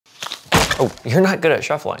Oh, you're not good at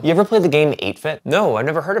shuffling. You ever played the game 8-Fit? No, I've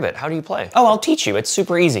never heard of it. How do you play? Oh, I'll teach you. It's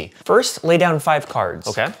super easy. First, lay down 5 cards.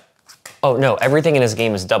 Okay. Oh, no, everything in this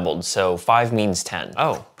game is doubled, so 5 means 10.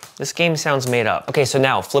 Oh, this game sounds made up. Okay, so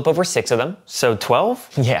now flip over 6 of them. So 12?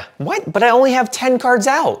 Yeah. What? But I only have 10 cards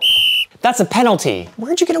out. That's a penalty.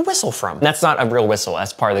 Where'd you get a whistle from? That's not a real whistle,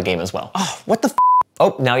 that's part of the game as well. Oh, what the f?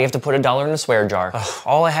 Oh, now you have to put $1 in a swear jar. Ugh,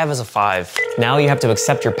 all I have is a 5. Now you have to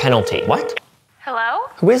accept your penalty. What? Hello?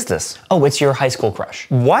 Who is this? Oh, it's your high school crush.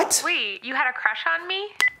 What? Wait, you had a crush on me?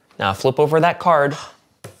 Now flip over that card.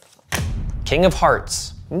 King of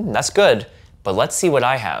Hearts. That's good, but let's see what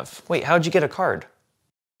I have. Wait, how'd you get a card?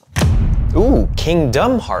 Ooh,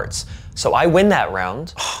 Kingdom Hearts. So I win that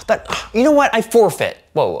round. You know what? I forfeit.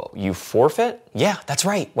 Whoa, you forfeit? Yeah, that's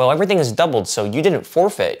right. Well, everything is doubled, so you didn't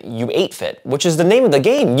forfeit, you 8-Fit, which is the name of the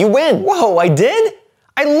game. You win. Whoa, I did?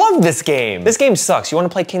 I love this game. This game sucks. You want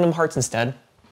to play Kingdom Hearts instead?